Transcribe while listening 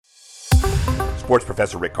Sports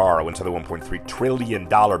Professor Rick Horrow inside the $1.3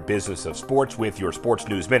 trillion business of sports with your Sports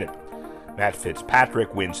News Minute. Matt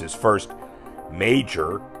Fitzpatrick wins his first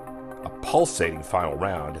major, a pulsating final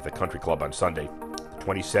round at the Country Club on Sunday. The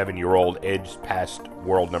 27-year-old edged past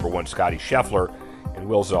world number one Scottie Scheffler and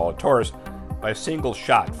Will Zalatoris by a single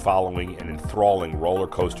shot following an enthralling roller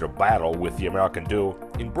coaster battle with the American duo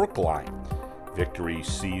in Brookline. Victory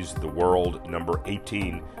sees the world number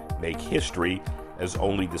 18 make history as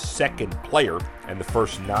only the second player and the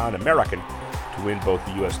first non-American to win both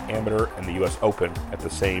the U.S. Amateur and the U.S. Open at the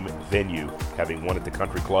same venue, having won at the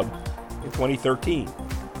Country Club in 2013.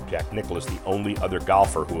 Jack Nicklaus, the only other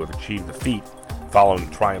golfer who have achieved the feat, following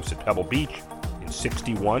triumphs at Pebble Beach in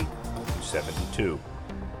 61 and 72.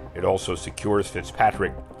 It also secures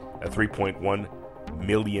Fitzpatrick a $3.1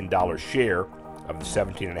 million share of the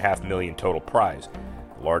 $17.5 million total prize,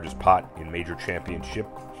 the largest pot in major championship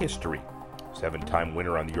history. Seven-time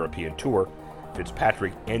winner on the European Tour,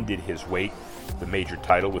 Fitzpatrick ended his wait the major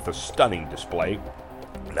title with a stunning display,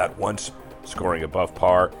 not once scoring above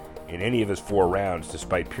par in any of his 4 rounds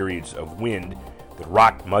despite periods of wind that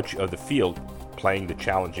rocked much of the field playing the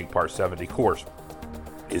challenging par 70 course.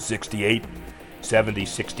 His 68, 70,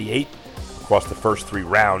 68 across the first 3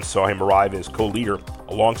 rounds saw him arrive as co-leader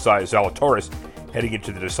alongside Zalatoris heading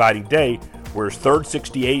into the deciding day, where his third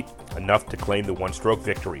 68 enough to claim the one-stroke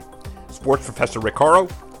victory. Sports Professor Rick Horrow,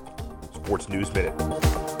 Sports News Minute.